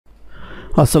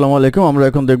আসসালামু আলাইকুম। আমরা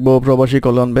এখন দেখব প্রবাসী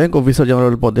কল্যাণ ব্যাংক অফিসার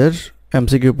জেনারেল পদের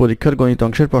এমসিকিউ পরীক্ষার গণিত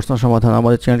অংশের প্রশ্ন সমাধান।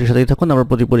 আমাদের চ্যানেলটির সাথেই থাকুন। আমরা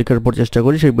প্রতি পরীক্ষার উপর চেষ্টা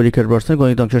করি সেই পরীক্ষার প্রশ্নের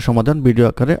গণিত অংশের সমাধান ভিডিও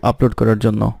আকারে আপলোড করার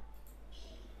জন্য।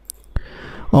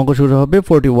 অঙ্ক শুরু হবে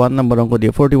 41 নম্বর অঙ্ক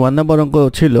দিয়ে। 41 নম্বর অঙ্ক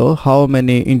ছিল how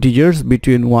many integers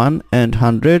between 1 and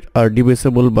 100 R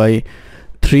divisible by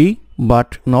 3 but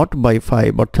not by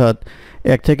 5, অর্থাৎ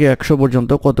 1 থেকে 100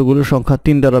 পর্যন্ত কতগুলো সংখ্যা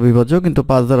 3 দ্বারা বিভাজ্য কিন্তু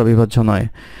 5 দ্বারা বিভাজ্য নয়।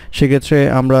 সেক্ষেত্রে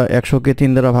আমরা 100কে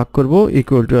 3 দ্বারা ভাগ করব,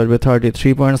 ইকুয়াল টু আসবে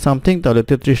 33 পয়েন্ট সামথিং। তাহলে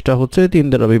 33টা হচ্ছে 3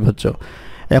 দ্বারা বিভাজ্য।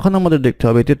 এখন আমাদের দেখতে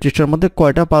হবে 33টার মধ্যে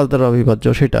কয়টা 5 দ্বারা বিভাজ্য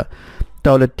সেটা।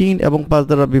 তাহলে 3 এবং 5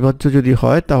 দ্বারা বিভাজ্য যদি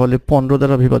হয় তাহলে 15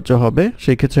 দ্বারা বিভাজ্য হবে।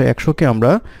 সেই ক্ষেত্রে 100কে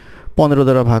আমরা 15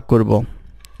 দ্বারা ভাগ করব।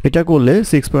 এটা করলে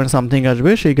 6 পয়েন্ট সামথিং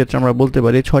আসবে। সেই ক্ষেত্রে আমরা বলতে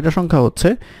পারি 6টা সংখ্যা হচ্ছে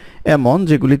এমন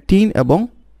যেগুলি 3 এবং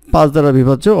 5 দ্বারা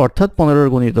বিভাজ্য, অর্থাৎ 15 এর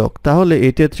গুণিতক। তাহলে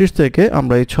এই 33 থেকে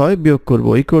আমরা এই 6 বিয়োগ করব,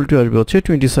 ইকুয়াল টু আসবে হচ্ছে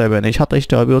 27। এই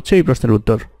 27টা হবে হচ্ছে এই প্রশ্নের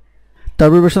উত্তর।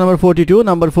 তারপর প্রশ্ন নাম্বার 42।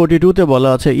 নাম্বার 42 তে বলা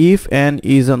আছে if n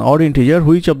is an odd integer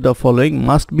which of the following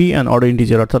must be an odd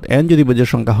integer, অর্থাৎ n যদি বেজের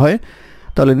সংখ্যা হয়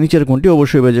তাহলে নিচের কোনটি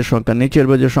অবশ্যই বেজের সংখ্যা। নিচের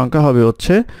বেজের সংখ্যা হবে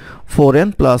হচ্ছে 4n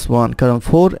 + 1, কারণ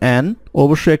 4n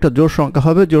অবশ্যই একটা জোড় সংখ্যা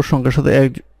হবে। জোড় সংখ্যার সাথে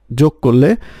 1 যোগ করলে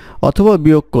অথবা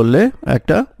বিয়োগ করলে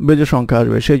একটা বেজোড় সংখ্যা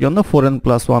আসবে, সেই জন্য 4n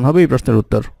 + 1 হবে এই প্রশ্নের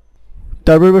উত্তর।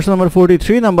 তারপর প্রশ্ন নাম্বার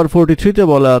 43। নাম্বার 43 তে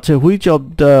বলা আছে which of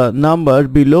the number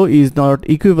below is not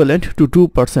equivalent to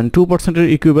 2%। 2% এর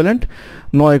ইকুইভ্যালেন্ট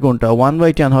নয় কোনটা?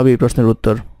 1/10 হবে এই প্রশ্নের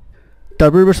উত্তর।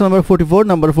 তারপর প্রশ্ন নাম্বার 44।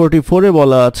 নাম্বার 44 এ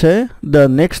বলা আছে the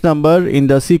next number in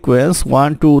the sequence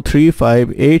 1 2 3 5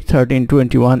 8 13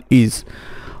 21 is,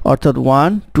 অর্থাৎ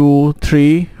 1 2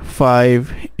 3 5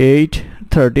 8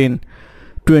 13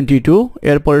 22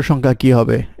 এর পরের সংখ্যা কি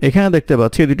হবে? এখানে দেখতে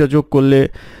পাচ্ছি এই দুটো যোগ করলে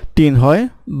 3 হয়,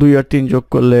 2 আর 3 যোগ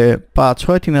করলে 5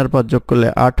 হয়, 3 আর 5 যোগ করলে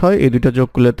 8 হয়, এই দুটো যোগ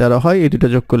করলে 13 হয়, এই দুটো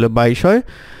যোগ করলে 22 হয়।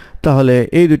 তাহলে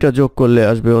এই দুটো যোগ করলে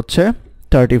আসবে হচ্ছে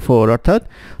 34, অর্থাৎ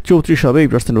 34 হবে এই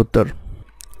প্রশ্নের উত্তর।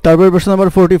 তারপর প্রশ্ন নাম্বার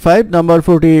 45। নাম্বার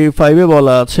 45 এ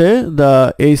বলা আছে the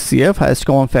H.C.F highest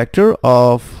common factor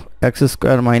of x²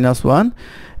 - 1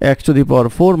 x⁴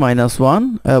 - 1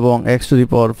 এবং x⁴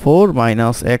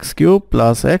 - x³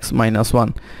 + x - 1।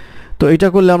 তো এটা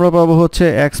করলে আমরা পাবো হচ্ছে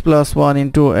x + 1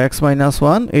 * x -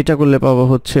 1। এটা করলে পাবো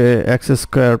হচ্ছে x²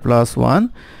 + 1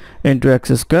 * x²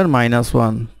 -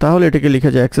 1। তাহলে এটাকে লেখা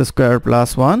যায় x²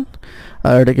 + 1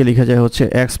 আর এটাকে লেখা যায় হচ্ছে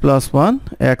x + 1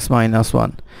 x -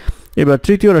 1। এবার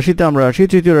তৃতীয় রাশিতে আমরা আসি।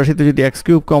 তৃতীয় রাশিতে যদি x³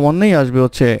 কমন নেই আসবে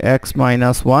হচ্ছে x -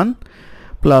 1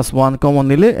 প্লাস 1 কমন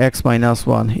নিলে x -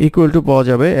 1 ইকুয়াল টু পাওয়া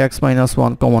যাবে x -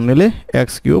 1 কমন নিলে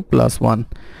x³ + 1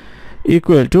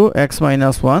 equal to x -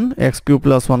 1 x³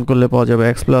 + 1 করলে পাওয়া যাবে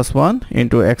x + 1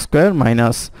 * x²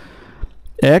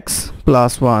 - x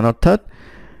 + 1, অর্থাৎ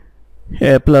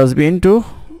a + b *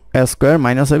 a²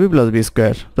 - ab +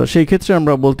 b²। তো সেই ক্ষেত্রে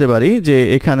আমরা বলতে পারি যে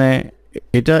এখানে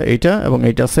এটা এবং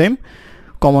এটা সেম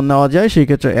কমন নেওয়া যায়। সেই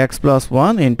ক্ষেত্রে x +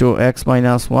 1 * x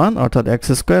 - 1 অর্থাৎ x²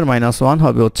 - 1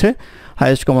 হবে হচ্ছে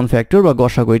হাইয়েস্ট কমন ফ্যাক্টর বা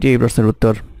গসাগু। এটি এই প্রশ্নের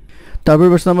উত্তর। তারপর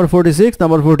প্রশ্ন নাম্বার 46।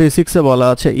 নাম্বার 46 এ বলা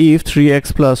আছে if 3x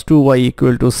 + 2y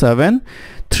 = 7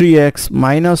 3x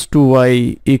 - 2y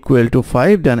 =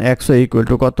 5 then xy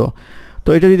 = কত? তো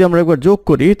এটা যদি আমরা একবার যোগ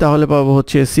করি তাহলে পাবো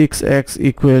হচ্ছে 6x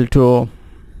 =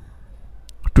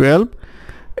 12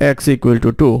 x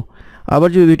 = 2। আবার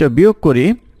যদি দুইটা বিয়োগ করি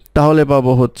তাহলে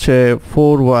পাবো হচ্ছে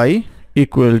 4y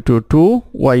 = 2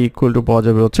 y = পাওয়া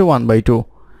যাবে হচ্ছে 1/2।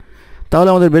 তাহলে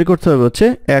আমাদের বের করতে হবে হচ্ছে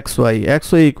xy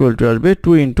 = আসবে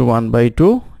 2 * 1/2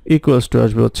 ইকুয়ালস টু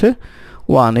আসবে হচ্ছে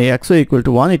 1। এই xy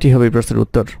 = 1 এটি হবে প্রশ্নের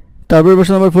উত্তর। তারপর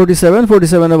প্রশ্ন নাম্বার 47।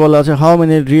 47 এ বলা আছে how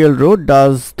many real root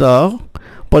does the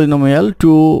polynomial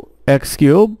 2x³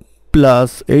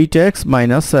 + 8x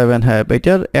 - 7 have.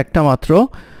 এটার একটা মাত্র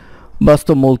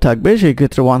বাস্তব মূল থাকবে, সেই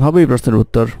ক্ষেত্রে 1 হবে এই প্রশ্নের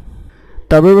উত্তর।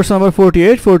 তারপর প্রশ্ন নাম্বার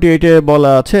 48। 48 এ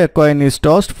বলা আছে a coin is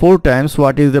tossed 4 times,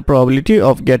 what is the probability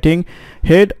of getting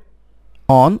head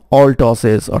on all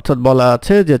tosses, অর্থাৎ বলা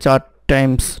আছে যে 4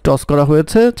 টাইমস টস করা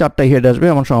হয়েছে, 4টাই হেড আসবে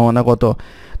এমন সম্ভাবনা কত?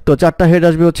 তো 4টা হেড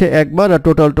আসবে হচ্ছে একবার, আর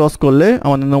টোটাল টস করলে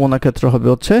আমাদের নমুনা ক্ষেত্র হবে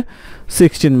হচ্ছে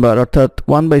 16 বার, অর্থাৎ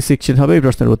 1/16 হবে এই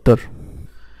প্রশ্নের উত্তর।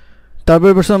 তারপর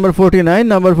প্রশ্ন নাম্বার 49।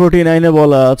 নাম্বার 49 এ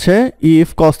বলা আছে ইফ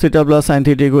cosθ + sinθ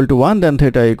 = 1 দেন θ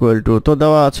 = তো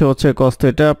দেওয়া আছে হচ্ছে cosθ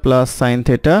 + sinθ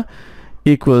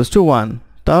 = 1।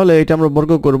 তাহলে এটা আমরা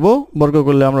বর্গ করব। বর্গ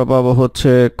করলে আমরা পাবো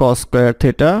হচ্ছে cos² θ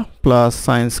 +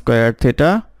 sin² θ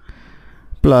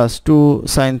 + 2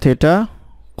 sin θ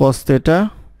cos θ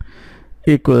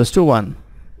 = 1।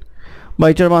 বা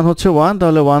এটার মান হচ্ছে 1,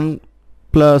 তাহলে 1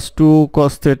 + 2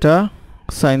 cos θ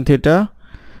sin θ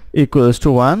 =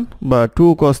 1 বা 2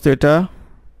 cos θ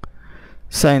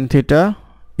sin θ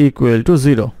 =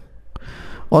 0,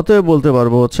 অতএব বলতে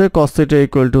পারবো হচ্ছে cos θ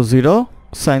equal to 0,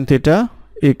 sin θ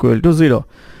equal to 0.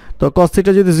 তো cos θ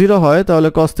যদি 0 হয় তাহলে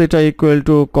cos θ equal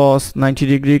to cos 90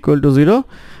 degree equal to 0,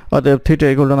 অতএব θ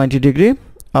equal to 90 degree.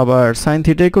 আবার sin θ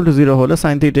equal to 0 হলে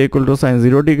sin θ equal to sin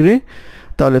 0 degree,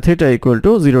 তাহলে θ equal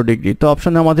to 0 degree. তো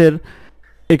অপশনে আমাদের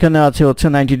এখানে আছে হচ্ছে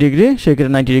 90 ডিগ্রি,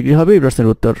 সেক্ষেত্রে 90 ডিগ্রি হবে এই প্রশ্নের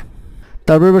উত্তর।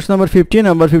 তারপর প্রশ্ন নাম্বার 50,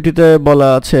 নাম্বার 50তে বলা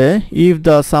আছে if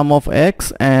the sum of x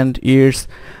and its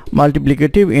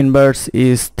multiplicative inverse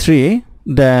is 3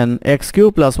 then x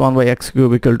cube plus 1 by x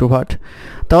cube equal to what?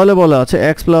 তাহলে বলা আছে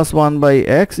x plus 1 by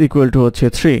x equal to হচ্ছে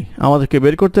 3, আমাদেরকে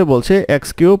বের করতে বলছে x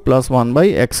cube plus 1 by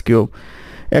x cube.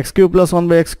 x cube plus 1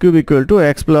 by x cube equal to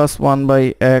x plus 1 by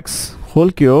x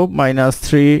whole cube minus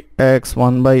 3x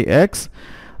 1 by x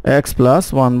x plus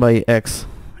 1 by x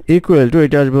equal to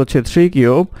এটা আসবে হচ্ছে 3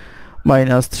 cube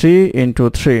minus 3 into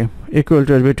 3 equal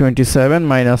to আসবে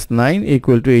 27 minus 9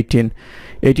 equal to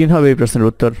 18 হবে এই প্রশ্নের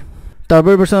উত্তর।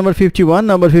 তারপর প্রশ্ন নাম্বার 51,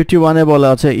 নাম্বার 51 এ বলা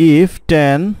আছে if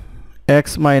tan x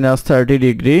minus 30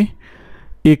 degree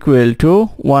equal to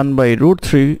 1 by root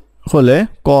 3 হলে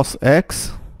cos x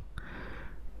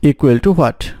equal to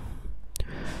what?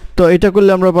 তো এটা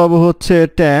করলে আমরা পাবো হচ্ছে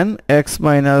tan x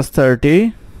minus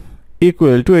 30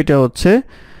 equal to এটা হচ্ছে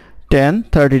tan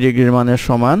 30 ডিগ্রির মানের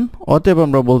সমান, অতএব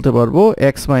আমরা বলতে পারবো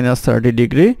x minus 30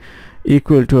 degree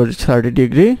equal to 30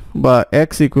 degree বা x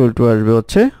equal to আসবে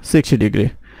হচ্ছে 60 ডিগ্রি।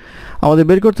 আমাদের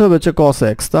বের করতে হবে হচ্ছে cos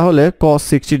x, তাহলে cos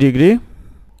 60 ডিগ্রি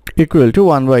equal to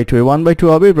 1/2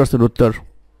 হবে এই প্রশ্নের উত্তর।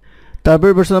 তারপর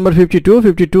প্রশ্ন নাম্বার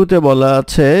 52 তে বলা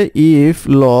আছে if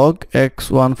log x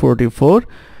 144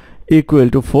 equal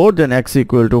to 4 then x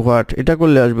equal to what? এটা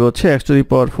করলে আসবে হচ্ছে x to the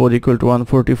power 4 equal to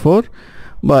 144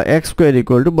 বা x square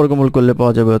equal to বর্গমূল করলে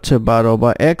পাওয়া যাবে হচ্ছে 12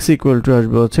 বা x equal to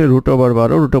আসবে হচ্ছে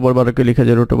 √12 কে লেখা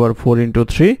যায় √4 into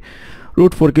 3,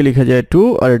 √4 কে লেখা যায় 2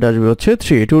 আর এটা আসবে হচ্ছে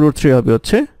 3, 2√3 হবে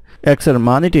হচ্ছে x এর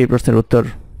মান, এটি এই প্রশ্নের উত্তর।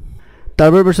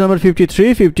 তারপর প্রশ্ন নাম্বার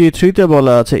 53 তে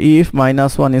বলা আছে if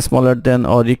 -1 is smaller than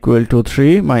or equal to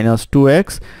 3 minus 2x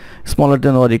smaller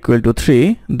than or equal to 3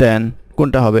 then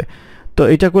কোনটা হবে? তো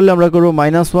এটা করলে আমরা করব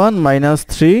 -1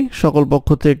 -3 সকল পক্ষ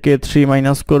থেকে 3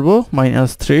 মাইনাস করব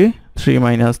 -3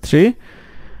 minus 3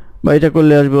 বা এটা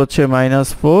করলে আসবে হচ্ছে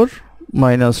 -4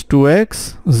 -2x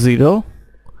 0।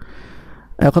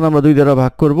 এখন আমরা 2 দ্বারা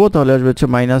ভাগ করব, তাহলে আসবে হচ্ছে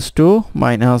 -2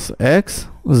 - x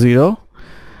 0।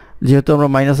 যেহেতু আমরা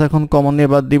মাইনাস এখন কমন নিয়ে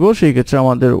বাদ দিব, সেই ক্ষেত্রে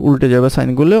আমাদের উল্টে যাবে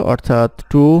সাইনগুলো, অর্থাৎ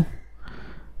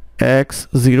 2x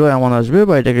 0 এমন আসবে,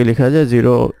 বা এটাকে লেখা যায়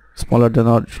 0 smaller than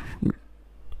or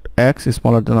x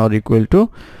smaller than or equal to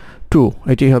 2,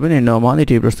 এটি হবে নির্ণয় মান,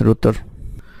 এটি প্রশ্নের উত্তর।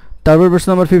 তারপর প্রশ্ন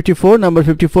নাম্বার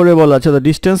 54 এ বলা আছে the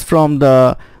distance from the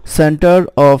center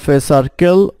of a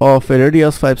circle of a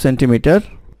radius 5 cm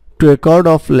to a chord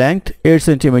of length 8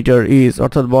 cm is,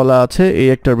 অর্থাৎ বলা আছে এই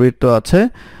একটা বৃত্ত আছে,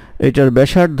 এটার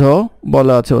ব্যাসার্ধ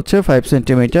বলা আছে হচ্ছে 5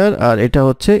 cm আর এটা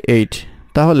হচ্ছে 8,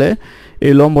 তাহলে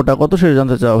এই লম্বটা কত সেটা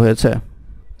জানতে চাওয়া হয়েছে।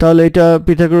 তাহলে এটা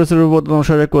পিথাগোরাসের উপপাদ্য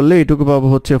অনুসারে করলে এইটুকু পাবো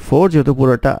হচ্ছে 4, যেহেতু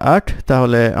পুরোটা 8,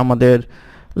 তাহলে আমাদের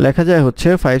লেখা যায় হচ্ছে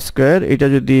 5 স্কয়ার, এটা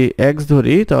যদি x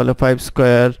ধরি তাহলে 5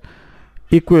 স্কয়ার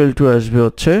ইকুয়াল টু আসবে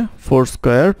হচ্ছে 4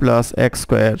 স্কয়ার প্লাস x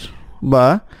স্কয়ার, বা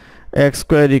x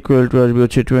স্কয়ার ইকুয়াল টু আসবে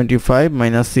হচ্ছে 25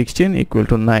 - 16 ইকুয়াল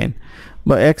টু 9,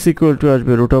 বা x ইকুয়াল টু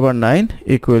আসবে √9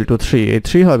 ইকুয়াল টু 3, এই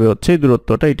 3 হবে হচ্ছে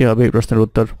দূরত্বটা, এটি হবে এই প্রশ্নের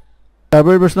উত্তর।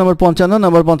 তারপরে প্রশ্ন নাম্বার 55,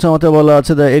 নাম্বার 55 তে বলা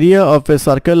আছে the area of a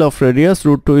circle of radius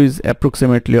 √2 is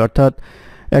approximately, অর্থাৎ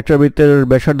একটা বৃত্তের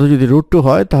ব্যাসার্ধ যদি √2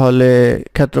 হয় তাহলে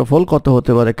ক্ষেত্রফল কত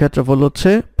হতে পারে? ক্ষেত্রফল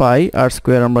হচ্ছে পাই r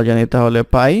স্কয়ার, আমরা জানি, তাহলে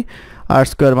পাই r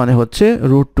স্কয়ার মানে হচ্ছে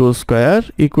 √2 স্কয়ার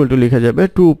ইকুয়াল টু লেখা যাবে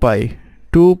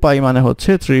 2 পাই মানে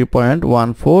হচ্ছে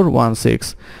 3.1416,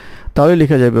 তাহলে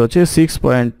লেখা যাবে হচ্ছে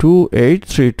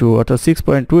 6.2832, অর্থাৎ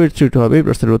 6.2832 হবে এই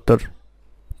প্রশ্নের উত্তর।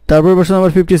 তারপর প্রশ্ন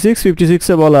নাম্বার 56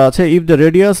 এ বলা আছে if the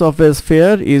radius of a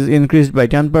sphere is increased by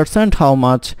 10% how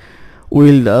much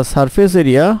will the surface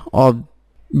area of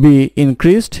be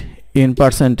increased in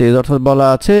percentage, অর্থাৎ বলা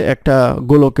আছে একটা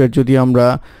গোলকের যদি আমরা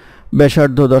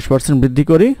ব্যাসার্ধ 10% বৃদ্ধি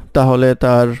করি তাহলে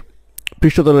তার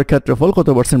পৃষ্ঠতলের ক্ষেত্রফল কত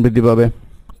 % বৃদ্ধি পাবে।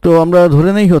 তো আমরা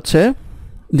ধরে নেই হচ্ছে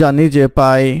জানি যে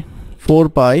পাই 4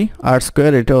 পাই r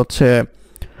স্কয়ার, এটা হচ্ছে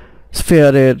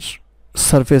স্ফিয়ারের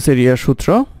সারফেস এরিয়ার সূত্র।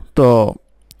 তো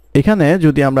এখানে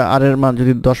যদি আমরা r এর মান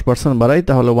যদি 10% বাড়াই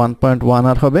তাহলে 1.1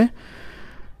 r হবে,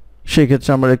 সেই ক্ষেত্রে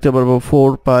আমরা লিখতে পারবো 4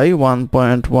 পাই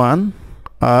 1.1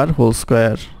 r হোল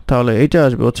স্কয়ার, তাহলে এটা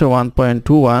আসবে হচ্ছে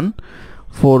 1.21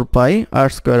 4 পাই r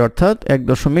স্কয়ার, অর্থাৎ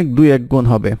 1.21 গুণ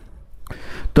হবে।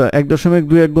 তো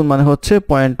 1.21 গুণ মানে হচ্ছে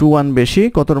 0.21 বেশি,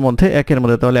 কতর মধ্যে? 1 এর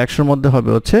মধ্যে, তাহলে 100 এর মধ্যে হবে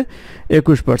হচ্ছে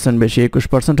 21% বেশি,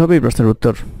 21% হবে এই প্রশ্নের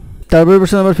উত্তর। তারপর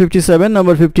প্রশ্ন নাম্বার 57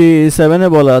 নাম্বার 57 এ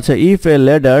বলা আছে if a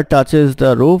ladder touches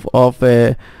the roof of a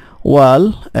wall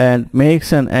and makes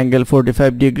an angle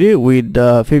 45 degree with the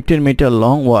 15 meter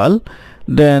long wall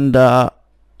then the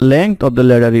length of the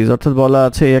ladder is, অর্থাৎ বলা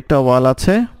আছে একটা ওয়াল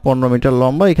আছে 15 মিটার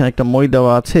লম্বা, এখানে একটা মই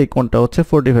দেওয়া আছে, এই কোণটা হচ্ছে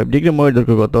 45 ডিগ্রি, মইয়ের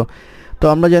দৈর্ঘ্য কত? তো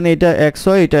আমরা জানি এটা x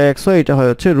হয়, এটা x হয়, এটা হয়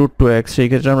হচ্ছে √2x, সেই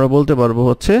ক্ষেত্রে আমরা বলতে পারবো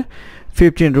হচ্ছে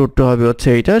 15√2 হবে হচ্ছে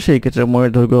এইটা, সেই ক্ষেত্রে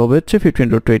মইয়ের দৈর্ঘ্য হবে হচ্ছে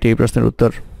 15√2, এটাই প্রশ্নের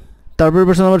উত্তর। তারপর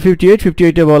প্রশ্ন নাম্বার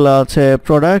 58 এ বলা আছে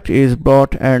product is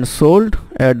bought and sold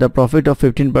at the profit of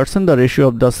 15%, the ratio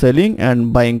of the selling and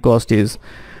buying cost is,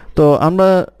 তো আমরা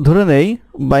ধরে নেই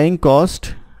বাইং কস্ট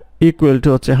ইকুয়াল টু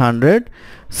হচ্ছে 100,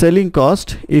 সেলিং কস্ট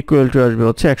ইকুয়াল টু আসবে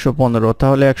হচ্ছে 115,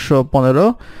 তাহলে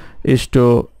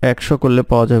 115:100 করলে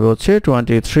পাওয়া যাবে হচ্ছে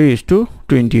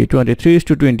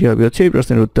 23:20 হবে হচ্ছে এই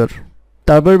প্রশ্নের উত্তর।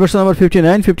 তারপর প্রশ্ন নাম্বার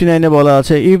 59 এ বলা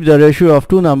আছে if the ratio of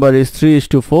two number is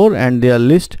 3:4 and their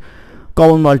least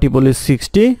common multiple is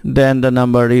 60 then the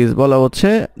number is, বলা হচ্ছে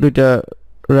দুইটা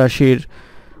রাশির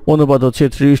অনুপাত হচ্ছে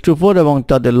 3:4 এবং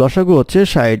তাদের লসাগু হচ্ছে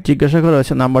 60, জিজ্ঞাসা করা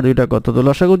হয়েছে নাম্বার দুইটা কত, তো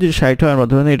লসাগু যদি 60 হয় আমরা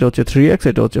ধরে নিই এটা হচ্ছে 3x,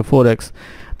 এটা হচ্ছে 4x,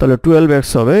 তাহলে 12x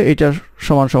হবে, এটা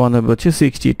সমান সমান হবে হচ্ছে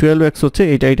 60, 12x হচ্ছে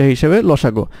এটা হিসেবে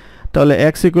লসাগু, তাহলে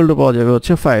x ইকুয়াল টু পাওয়া যাবে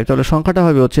হচ্ছে 5, তাহলে সংখ্যাটা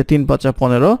হবে হচ্ছে 3×5 =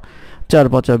 15,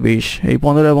 4×5 = 20, এই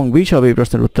 15 এবং 20 হবে এই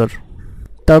প্রশ্নের উত্তর।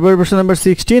 তারপর প্রশ্ন নাম্বার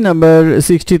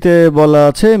 60 তে বলা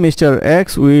আছে mister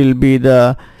x will be the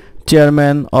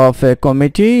chairman of a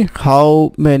committee. How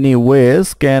many ways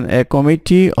can a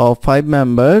committee of 5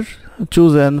 members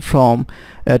chosen from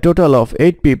a total of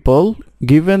 8 people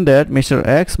given that Mr.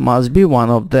 X must be one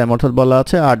of them, অর্থাৎ বলা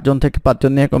আছে 8 জন থেকে 5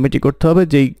 জন নিয়ে committee করতে হবে,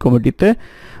 যেই কমিটিতে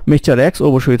mister x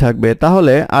অবশ্যই থাকবে,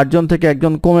 তাহলে 8 জন থেকে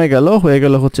একজন কমে গেল, হয়ে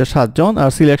গেল হচ্ছে 7 জন, আর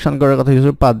সিলেকশন করার কথা ছিল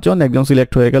 5 জন, একজন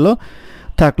সিলেক্ট হয়ে গেল,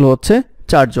 থাকলো হচ্ছে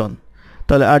 4 জন,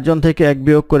 তাহলে 8 জন থেকে 1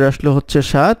 বিয়োগ করে আসলো হচ্ছে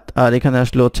 7, আর এখানে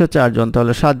আসলো হচ্ছে 4 জন,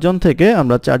 তাহলে 7 জন থেকে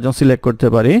আমরা 4 জন সিলেক্ট করতে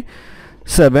পারি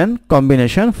 7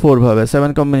 কম্বিনেশন 4 ভাবে,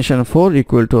 7 কম্বিনেশন 4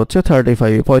 ইকুয়াল টু হচ্ছে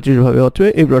 35 ভাবে হচ্ছে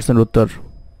এই প্রশ্নের উত্তর।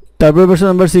 তারপর প্রশ্ন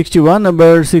নাম্বার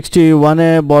 61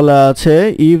 এ বলা আছে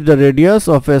if the radius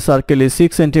of a circle is 6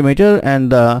 cm and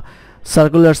the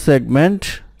circular segment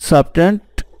subtend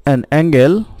an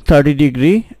angle 30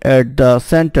 degree at the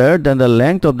center then the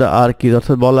length of the arc is,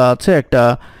 অর্থাৎ বলা আছে একটা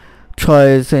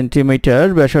 6 সেন্টিমিটার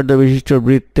ব্যাসার্ধ বিশিষ্ট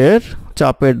বৃত্তের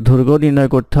চাপের দৈর্ঘ্য নির্ণয়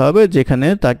করতে হবে যেখানে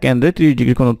তা কেন্দ্রে 30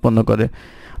 ডিগ্রি কোণ উৎপন্ন করে,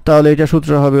 তাহলে এটা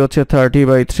সূত্র হবে হচ্ছে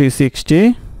 30/360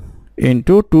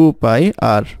 ইনটু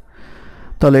 2πr,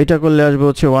 তাহলে এটা করলে আসবে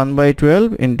হচ্ছে 1/12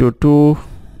 ইনটু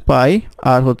 2π,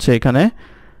 আর হচ্ছে এখানে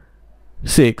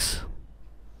 6,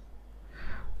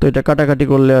 তো এটা কাটাকাটি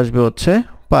করলে আসবে হচ্ছে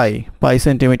পাই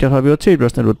সেন্টিমিটার হবে হচ্ছে এই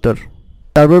প্রশ্নের উত্তর।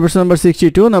 তারপর প্রশ্ন নাম্বার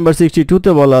 62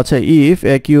 তে বলা আছে if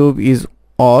a cube is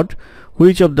odd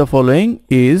which of the following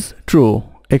is true,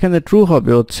 এখানে ট্রু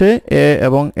হবে হচ্ছে a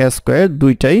এবং a স্কয়ার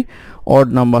দুইটাই অড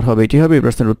নাম্বার হবে, এটি হবে এই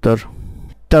প্রশ্নের উত্তর।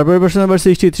 তারপর প্রশ্ন নাম্বার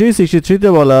 63 তে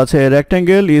বলা আছে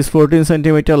rectangle is 14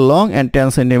 cm long and 10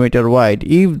 cm wide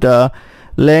if the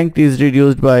length is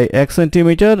reduced by x cm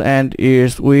and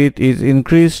its width is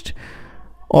increased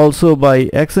also by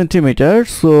x centimeter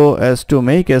so as to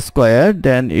make a square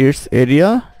then its area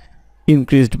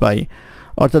increased by,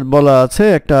 অর্থাৎ বলা আছে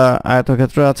একটা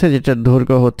আয়তক্ষেত্র আছে যেটার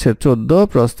দৈর্ঘ্য হচ্ছে 14,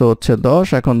 প্রস্থ হচ্ছে 10,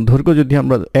 এখন দৈর্ঘ্য যদি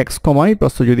আমরা x কমাই,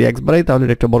 প্রস্থ যদি x বাড়াই, তাহলে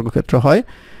এটা একটা বর্গক্ষেত্র হয়,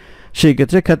 সেই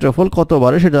ক্ষেত্রে ক্ষেত্রফল কত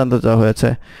বাড়ে সেটা জানতে চাওয়া হয়েছে,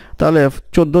 তাহলে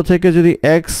 14 থেকে যদি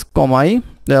x কমাই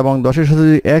এবং 10 এর সাথে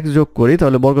যদি x যোগ করি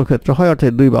তাহলে বর্গক্ষেত্র হয়,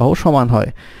 অর্থাৎ দুই বাহু সমান হয়,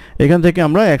 এখান থেকে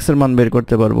আমরা x এর মান বের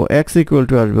করতে পারবো, x ইকুয়াল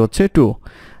টু আসবে হচ্ছে 2,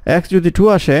 x যদি 2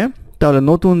 আসে তাহলে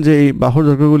নতুন যে বাহুর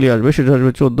দৈর্ঘ্যগুলি আসবে সেটা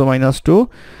আসবে 14 - 2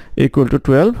 ইকুয়াল টু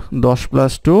 12, 10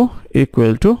 + 2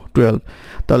 ইকুয়াল টু 12,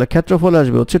 তাহলে ক্ষেত্রফল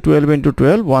আসবে হচ্ছে 12 ×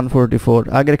 12 144,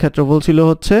 আগের ক্ষেত্রফল ছিল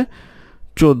হচ্ছে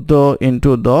 14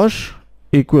 × 10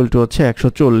 ইকুয়াল টু হচ্ছে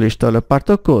 140, তাহলে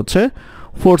পার্থক্য হচ্ছে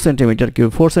 4 সেন্টিমিটার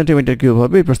কিউব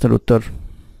হবে এই প্রশ্নের উত্তর।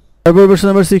 তারপর প্রশ্ন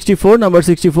নাম্বার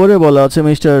 64 এ বলা আছে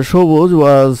মিস্টার সবুজ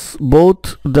ওয়াজ both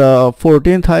the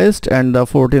 14th highest and the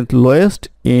 14th lowest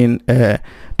in a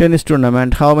tennis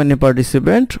tournament, how many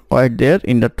participant war there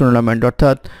in the tournament,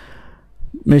 অর্থাৎ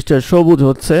মিস্টার সবুজ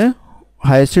হচ্ছে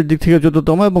হাইয়েস্টের দিক থেকে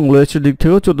 14তম এবং লোয়েস্টের দিক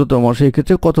থেকেও 14তম, সেই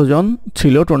ক্ষেত্রে কতজন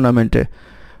ছিল টুর্নামেন্টে,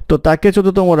 তো তাকে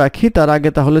 14তম রাখি, তার আগে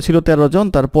তাহলে ছিল 13 জন,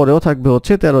 তারপরেও থাকবে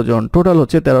হচ্ছে 13 জন, টোটাল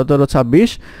হচ্ছে 13 × 26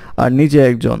 আর নিজে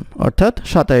একজন, অর্থাৎ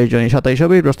 27 জনই, 27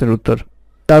 হবে এই প্রশ্নের উত্তর।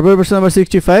 তারপর প্রশ্ন নাম্বার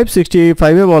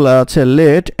 65 এ বলা আছে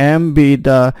late m be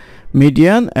the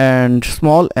median and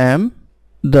small m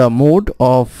the mode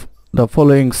of the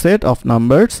following set of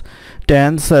numbers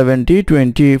 10 70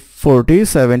 20 40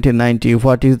 70 90,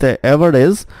 what is the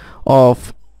average of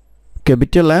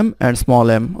capital M and small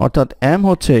M, অর্থাৎ এম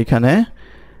হচ্ছে এখানে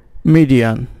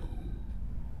মিডিয়ান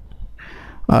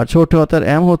আর ছোট হাতের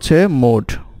এম হচ্ছে মোড।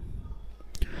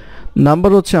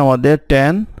 নাম্বার হচ্ছে আমাদের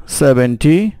 10,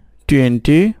 70,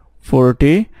 20,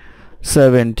 40,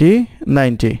 70,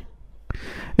 90।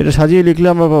 এটা সাজিয়ে লিখলে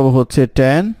আমরা পাবো হচ্ছে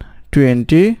 10,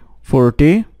 20,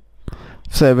 40,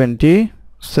 70,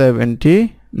 70,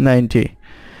 90।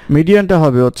 মিডিয়ানটা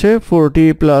হবে হচ্ছে 40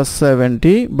 প্লাস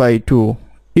 70 বাই 2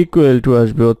 ইকুয়াল টু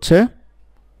আসবে হচ্ছে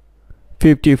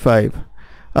 55।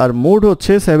 আর মোড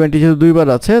হচ্ছে 70 যেহেতু দুইবার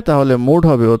আছে তাহলে মোড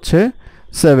হবে হচ্ছে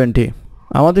 70।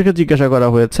 আমাদেরকে জিজ্ঞাসা করা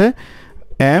হয়েছে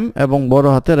এম এবং বড়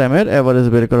হাতের এম এর অ্যাভারেজ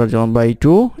বের করার জন্য, বাই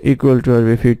 2 ইকুয়াল টু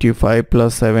আসবে 55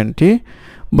 প্লাস 70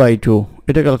 বাই 2।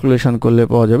 এটা ক্যালকুলেশন করলে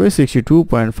পাওয়া যাবে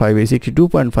 62.5। এই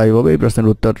 62.5 হবে এই প্রশ্নের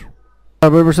উত্তর।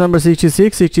 তারপর প্রশ্ন নাম্বার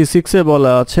 66। 66 এ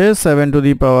বলা আছে 7 to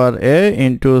the power a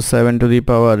into 7 to the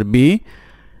power b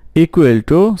equal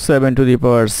to 7 to the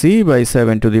power c by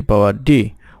 7 to the power d।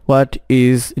 What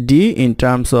is d in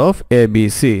terms of a b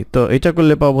c? তো এটা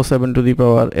করলে পাবো 7 to the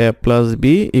power a plus b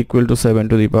equal to 7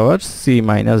 to the power c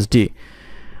minus d,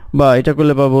 বা এটা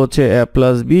করলে পাবো হচ্ছে a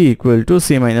plus b equal to c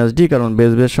minus d, কারণ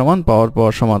বেস বেস সমান পাওয়ার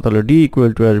পাওয়ার সমান, তাহলে d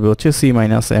ইকুয়াল টু আসবে হচ্ছে c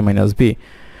minus a minus b।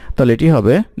 তাহলে এটি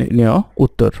হবে নির্ণেয়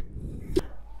উত্তর।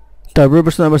 তারপর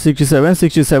প্রশ্ন নাম্বার 67।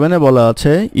 67 এ বলা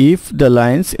আছে if the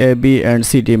lines AB and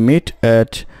CD meet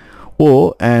at O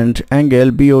and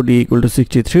angle BOD equal to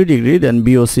 63 degree then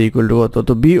BOC equal to কত?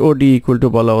 তো BOD equal to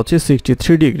বলা হচ্ছে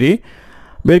 63 ডিগ্রি,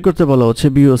 বের করতে বলা হচ্ছে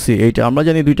BOC। এইটা আমরা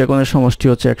জানি দুইটা কোণের সমষ্টি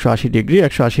হচ্ছে 180 ডিগ্রি।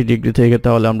 180 ডিগ্রি থেকে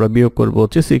তাহলে আমরা বিয়োগ করব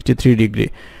হচ্ছে 63 ডিগ্রি।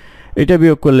 এটা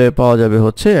বিয়োগ করলে পাওয়া যাবে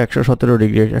হচ্ছে 117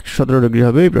 ডিগ্রি। 117 ডিগ্রি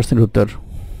হবে এই প্রশ্নের উত্তর।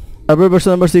 তারপর প্রশ্ন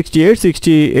নাম্বার 68।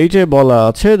 68 এ বলা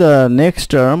আছে the next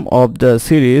term of the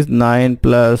series 9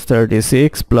 plus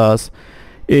 36 plus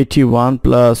 81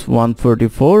 plus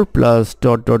 144 plus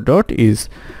dot dot dot is।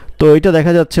 তো এটা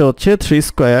দেখা যাচ্ছে হচ্ছে 3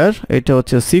 স্কয়ার, এটা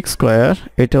হচ্ছে 6 স্কয়ার,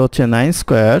 এটা হচ্ছে 9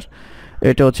 স্কয়ার,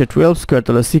 এটা হচ্ছে 12 স্কয়ার।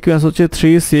 তাহলে সিকোয়েন্স হচ্ছে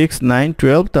 3, 6, 9,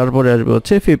 12, তারপরে আসবে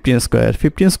হচ্ছে 15 স্কয়ার।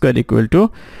 15 square equal to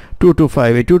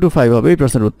 225। এই 225 হবে এই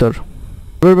প্রশ্নের উত্তর।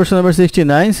 প্রশ্ন নাম্বার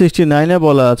 69। 69 এ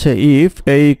বলা আছে if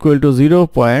a equal to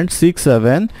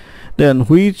 0.67 then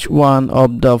which one of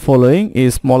the following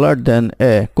is smaller than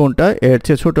a? কোনটা এর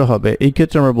চেয়ে ছোট হবে? এই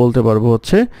ক্ষেত্রে আমরা বলতে পারবো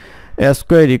হচ্ছে a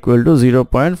square equal to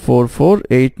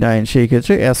 0.4489। সেই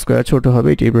ক্ষেত্রে a square ছোট হবে,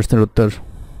 এটি এই প্রশ্নের উত্তর।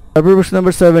 তারপর প্রশ্ন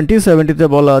নাম্বার 70। 70 তে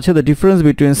বলা আছে the difference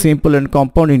between simple and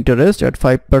compound interest at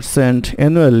 5%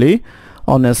 annually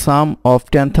on a sum of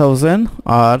 10,000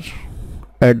 are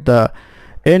at the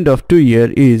end of 2 year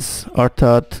is,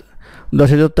 অর্থাৎ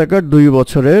 10,000 টাকার 2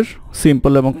 বছরের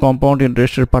সিম্পল এবং কম্পাউন্ড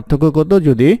ইন্টারেস্টের পার্থক্য কত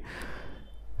যদি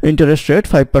ইন্টারেস্ট রেট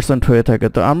 5% হয়ে থাকে?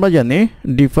 তো আমরা জানি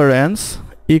difference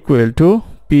equal to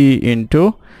P into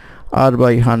R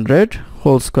by 100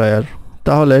 whole square.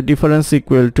 তাহলে ডিফারেন্স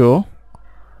ইকুয়াল টু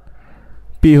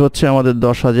পি হচ্ছে আমাদের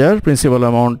 10,000, প্রিন্সিপাল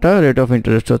অ্যামাউন্টটা, রেট অফ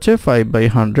ইন্টারেস্ট হচ্ছে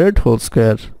 5/100 হোল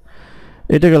স্কোয়ার।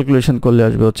 এটা ক্যালকুলেশন করলে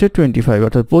আসবে হচ্ছে 25,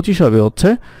 অর্থাৎ 25 হবে হচ্ছে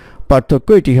পার্থক্য।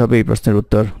 এটি হবে এই প্রশ্নের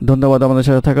উত্তর। ধন্যবাদ আমাদের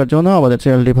সাথে থাকার জন্য। আমাদের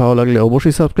চ্যানেলটি ভালো লাগলে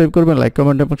অবশ্যই সাবস্ক্রাইব করবেন, লাইক,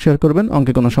 কমেন্ট এবং শেয়ার করবেন।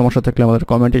 অঙ্কে কোনো সমস্যা থাকলে আমাদের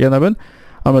কমেন্টে জানাবেন,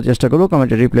 আমরা চেষ্টা করব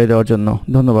কমেন্টে রিপ্লাই দেওয়ার জন্য।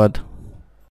 ধন্যবাদ।